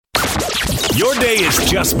Your day has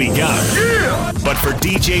just begun. Yeah! But for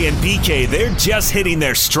DJ and PK, they're just hitting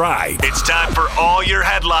their stride. It's time for all your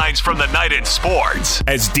headlines from the night in sports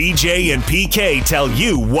as DJ and PK tell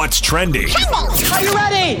you what's trending. Are you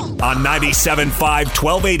ready? On 97.5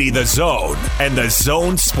 1280 The Zone and The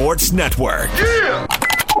Zone Sports Network. Yeah!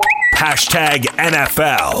 Hashtag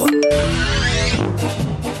NFL.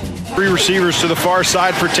 Three receivers to the far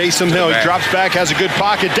side for Taysom Hill. He drops back, has a good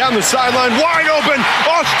pocket, down the sideline, wide open.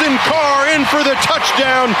 Austin Carr in for the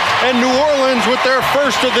touchdown. And New Orleans with their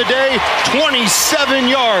first of the day, 27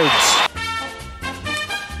 yards.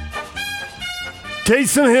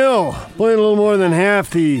 Taysom Hill playing a little more than half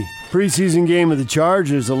the preseason game with the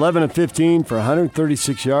Chargers, 11 of 15 for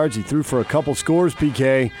 136 yards. He threw for a couple scores,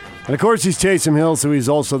 PK. And, of course, he's Taysom Hill, so he's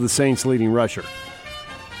also the Saints' leading rusher.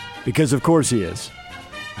 Because, of course, he is.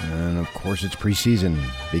 And, of course, it's preseason,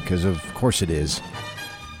 because of course it is.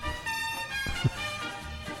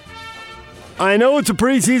 I know it's a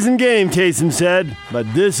preseason game, Taysom said,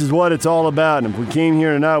 but this is what it's all about. And if we came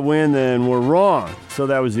here to not win, then we're wrong. So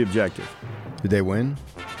that was the objective. Did they win?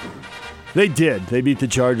 They did. They beat the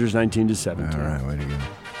Chargers 19-17. All right, way to go.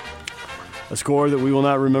 A score that we will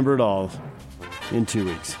not remember at all in 2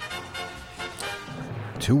 weeks.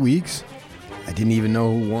 2 weeks? I didn't even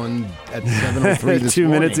know who won at 7:03 this 2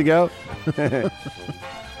 minutes morning. ago.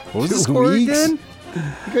 What was the score again?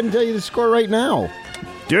 I couldn't tell you the score right now.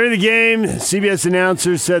 During the game, CBS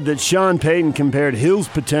announcers said that Sean Payton compared Hill's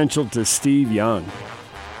potential to Steve Young.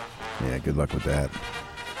 Yeah, good luck with that.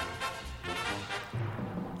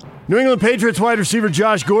 New England Patriots wide receiver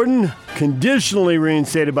Josh Gordon, conditionally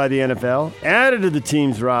reinstated by the NFL, added to the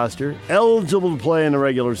team's roster, eligible to play in the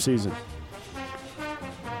regular season.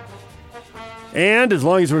 And as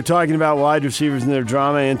long as we're talking about wide receivers and their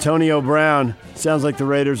drama, Antonio Brown, sounds like the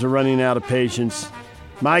Raiders are running out of patience.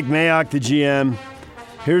 Mike Mayock, the GM,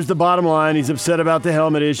 here's the bottom line. He's upset about the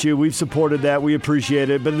helmet issue. We've supported that. We appreciate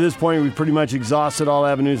it. But at this point, we've pretty much exhausted all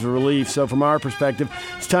avenues of relief. So from our perspective,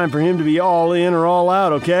 it's time for him to be all in or all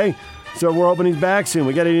out, okay? So we're hoping he's back soon.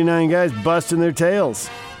 We got 89 guys busting their tails.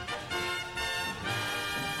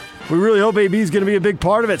 We really hope AB is going to be a big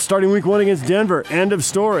part of it, starting week 1 against Denver. End of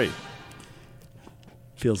story.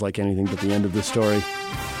 Feels like anything but the end of the story.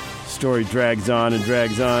 Story drags on and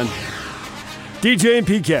drags on. DJ and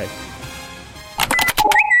PK.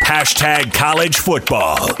 Hashtag college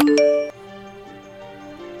football.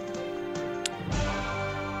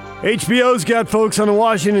 HBO's got folks on the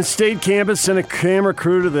Washington State campus, sent a camera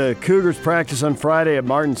crew to the Cougars practice on Friday at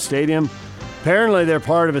Martin Stadium. Apparently, they're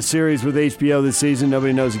part of a series with HBO this season.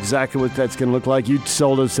 Nobody knows exactly what that's going to look like. You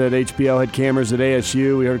told us that HBO had cameras at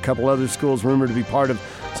ASU. We heard a couple other schools rumored to be part of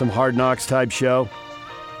some Hard Knocks type show.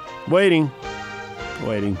 Waiting.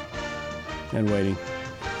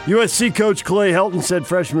 USC coach Clay Helton said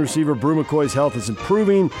freshman receiver Brew McCoy's health is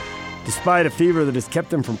improving despite a fever that has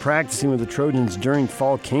kept him from practicing with the Trojans during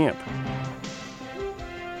fall camp.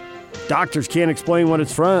 Doctors can't explain what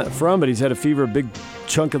it's from, but he's had a fever a big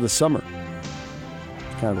chunk of the summer.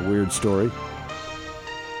 Kind of a weird story.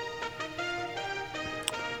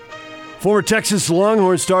 Former Texas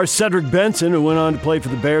Longhorn star Cedric Benson, who went on to play for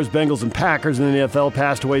the Bears, Bengals, and Packers in the NFL,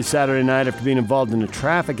 passed away Saturday night after being involved in a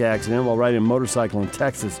traffic accident while riding a motorcycle in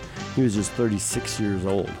Texas. He was just 36 years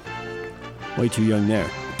old. Way too young there.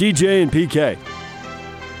 DJ and PK.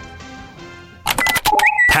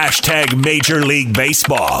 Hashtag Major League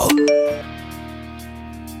Baseball.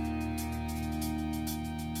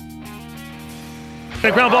 The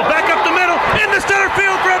ground ball back up the middle, into center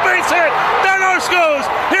field for a base hit. Darnos goes.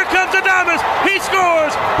 Here comes Adames. He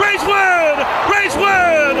scores. Rays win. Rays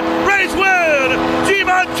win. Rays win.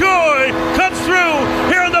 Ji-Man Choi comes through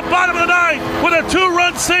here in the bottom of the ninth with a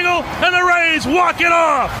 2-run single, and the Rays walk it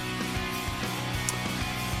off.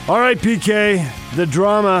 All right, PK, the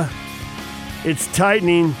drama, it's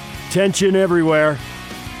tightening, tension everywhere.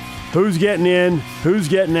 Who's getting in? Who's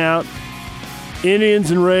getting out? Indians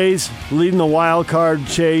and Rays leading the wild card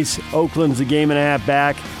chase. Oakland's a game and a half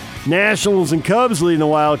back. Nationals and Cubs leading the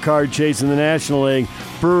wild card chase in the National League.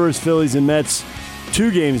 Brewers, Phillies, and Mets 2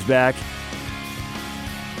 games back.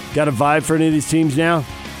 Got a vibe for any of these teams now?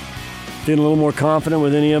 Feeling a little more confident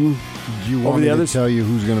with any of them? Do you want me to tell you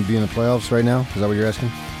who's going to be in the playoffs right now? Is that what you're asking?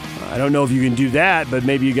 I don't know if you can do that, but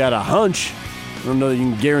maybe you got a hunch. I don't know that you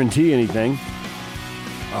can guarantee anything.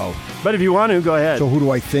 Oh. But if you want to, go ahead. So who do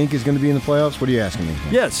I think is going to be in the playoffs? What are you asking me?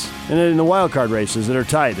 Yes, and in the wild card races that are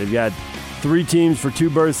tight. They've got 3 teams for 2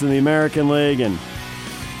 berths in the American League and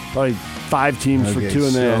probably 5 teams for 2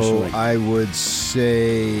 in the National League. I would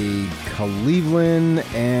say Cleveland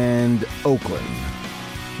and Oakland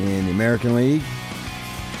in the American League.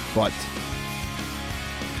 But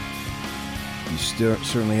You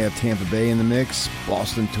certainly have Tampa Bay in the mix,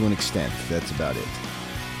 Boston to an extent. That's about it.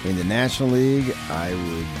 In the National League, I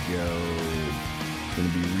would go, it's going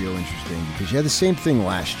to be real interesting because you had the same thing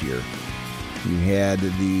last year. You had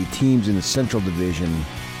the teams in the Central Division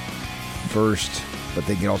first, but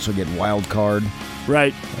they could also get wild card.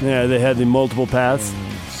 Right. Yeah, they had the multiple paths.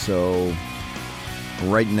 So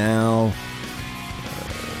right now,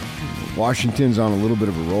 Washington's on a little bit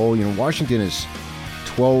of a roll. You know, Washington is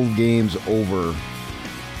 12 games over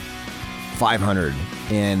 500,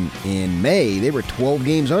 and in May they were 12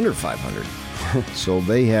 games under 500. So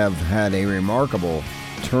they have had a remarkable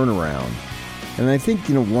turnaround. And I think,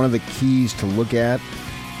 you know, one of the keys to look at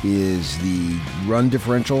is the run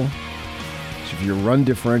differential. So if your run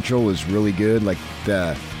differential is really good, like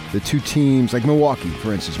the two teams, like Milwaukee,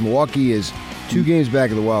 for instance. Milwaukee is 2 games back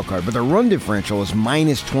of the wild card, but their run differential is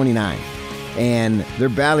minus 29. And they're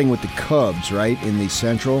battling with the Cubs, right, in the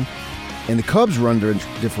Central. And the Cubs' run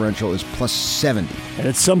differential is plus 70. And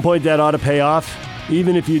at some point that ought to pay off,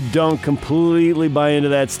 even if you don't completely buy into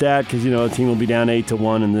that stat, because, you know, a team will be down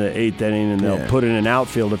 8-1 in the 8th inning, and they'll put in an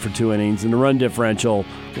outfielder for 2 innings, and the run differential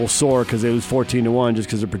will soar because they lose 14-1 just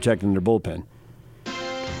because they're protecting their bullpen.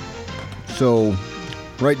 So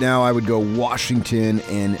right now I would go Washington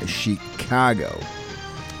and Chicago.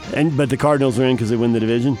 But the Cardinals are in because they win the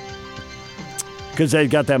division? Because they've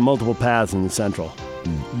got that multiple paths in the Central.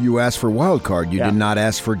 You asked for wild card. You did not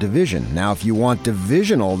ask for division. Now, if you want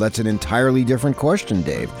divisional, that's an entirely different question,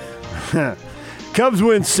 Dave. Cubs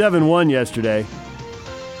win 7-1 yesterday.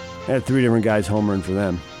 I had 3 different guys homering for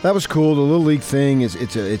them. That was cool. The Little League thing is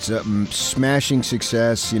it's a smashing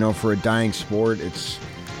success, you know, for a dying sport. It's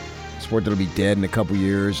a sport that'll be dead in a couple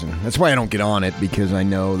years, and that's why I don't get on it, because I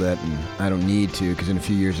know that I don't need to, because in a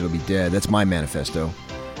few years it'll be dead. That's my manifesto.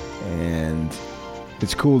 And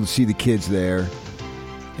it's cool to see the kids there.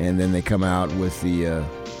 And then they come out with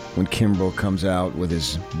when Kimbrel comes out with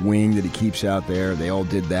his wing that he keeps out there. They all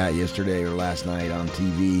did that yesterday or last night on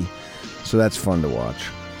TV. So that's fun to watch.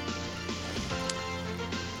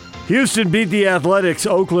 Houston beat the Athletics.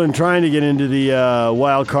 Oakland trying to get into the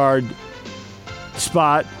wild card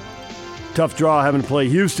spot. Tough draw having to play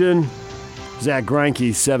Houston. Zach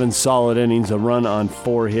Greinke, 7 solid innings, a run on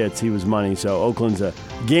 4 hits. He was money. So Oakland's a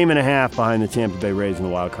game and a half behind the Tampa Bay Rays in the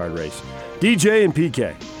wild card race. DJ and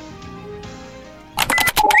PK.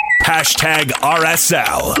 Hashtag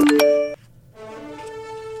RSL.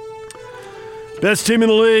 Best team in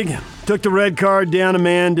the league. Took the red card, down a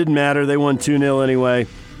man. Didn't matter. They won 2-0 anyway.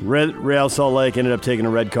 Real Salt Lake ended up taking a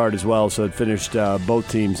red card as well, so it finished both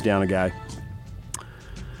teams down a guy.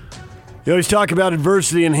 You always talk about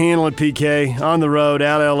adversity and handle it, PK. On the road,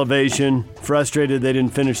 out of elevation. Frustrated they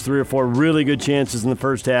didn't finish 3 or 4 really good chances in the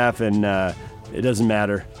first half, and it doesn't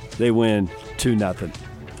matter. They win 2-0.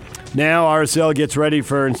 Now RSL gets ready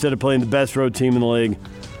for, instead of playing the best road team in the league,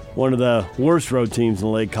 one of the worst road teams in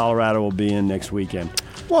the league. Colorado will be in next weekend.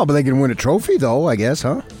 Well, but they can win a trophy, though, I guess,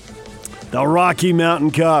 huh? The Rocky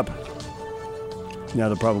Mountain Cup. Now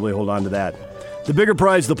they'll probably hold on to that. The bigger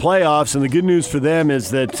prize, the playoffs, and the good news for them is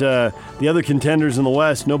that the other contenders in the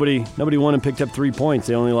West, nobody won and picked up 3 points.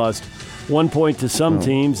 They only lost 1 point to some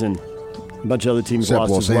teams, and a bunch of other teams Except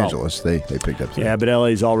lost Los as well. Angeles, they picked up 3. Yeah, but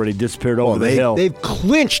LA's already disappeared over the hill. They've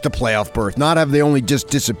clinched a playoff berth. Not have they only just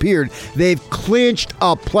disappeared. They've clinched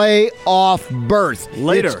a playoff berth.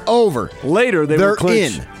 Later. It's over. Later, they They're will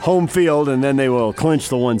clinch in. home field, and then they will clinch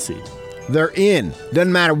the 1 seed. They're in.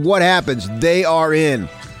 Doesn't matter what happens. They are in.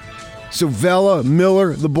 Savella,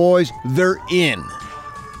 Miller, the boys, they're in.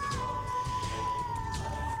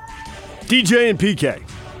 DJ and PK.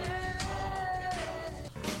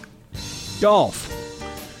 Golf.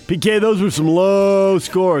 PK, those were some low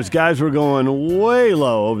scores. Guys were going way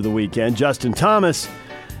low over the weekend. Justin Thomas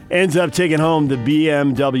ends up taking home the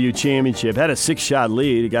BMW Championship. Had a 6-shot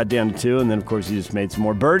lead. It got down to 2, and then, of course, he just made some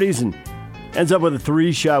more birdies and ends up with a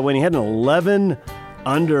 3-shot win. He had an 11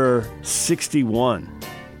 under 61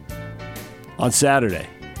 on Saturday.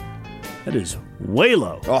 That is way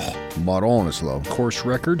low. Oh, Maronis low. Course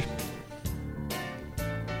record.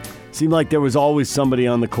 Seemed like there was always somebody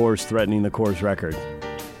on the course threatening the course record.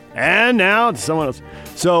 And now it's someone else.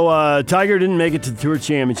 So Tiger didn't make it to the Tour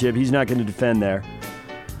Championship. He's not going to defend there.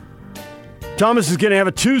 Thomas is going to have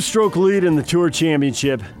a 2-stroke lead in the Tour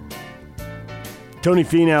Championship. Tony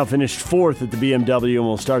Finau finished 4th at the BMW and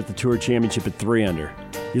will start the Tour Championship at 3 under.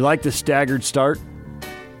 You like the staggered start?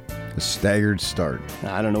 A staggered start.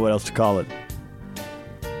 I don't know what else to call it.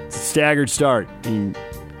 It's a staggered start. You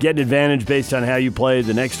get an advantage based on how you played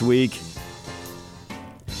the next week.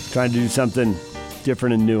 Trying to do something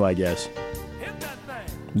different and new, I guess.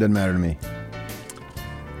 Doesn't matter to me.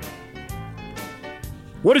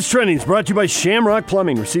 What is Trending is brought to you by Shamrock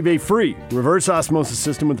Plumbing. Receive a free reverse osmosis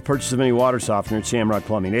system with the purchase of any water softener at Shamrock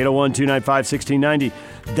Plumbing. 801-295-1690.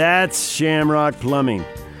 That's Shamrock Plumbing.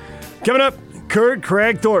 Coming up, Kurt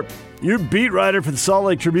Cragthorpe, your beat writer for the Salt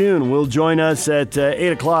Lake Tribune, will join us at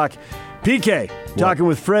 8 o'clock. PK, talking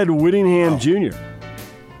with Fred Whittingham Jr.,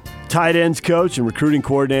 tight ends coach and recruiting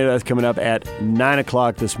coordinator. That's coming up at 9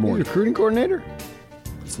 o'clock this morning. Recruiting coordinator?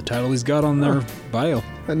 That's the title he's got on their bio. I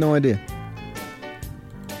had no idea.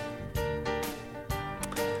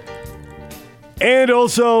 And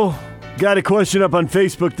also, got a question up on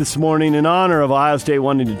Facebook this morning in honor of Ohio State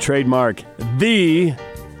wanting to trademark the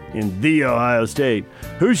Ohio State.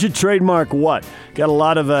 Who should trademark what? Got a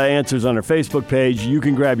lot of answers on our Facebook page. You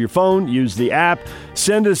can grab your phone, use the app,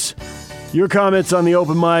 send us your comments on the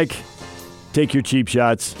open mic, take your cheap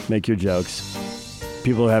shots, make your jokes.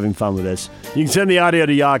 People are having fun with this. You can send the audio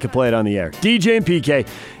to Yak and play it on the air. DJ and PK,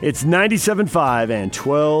 it's 97.5 and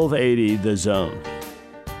 1280 The Zone.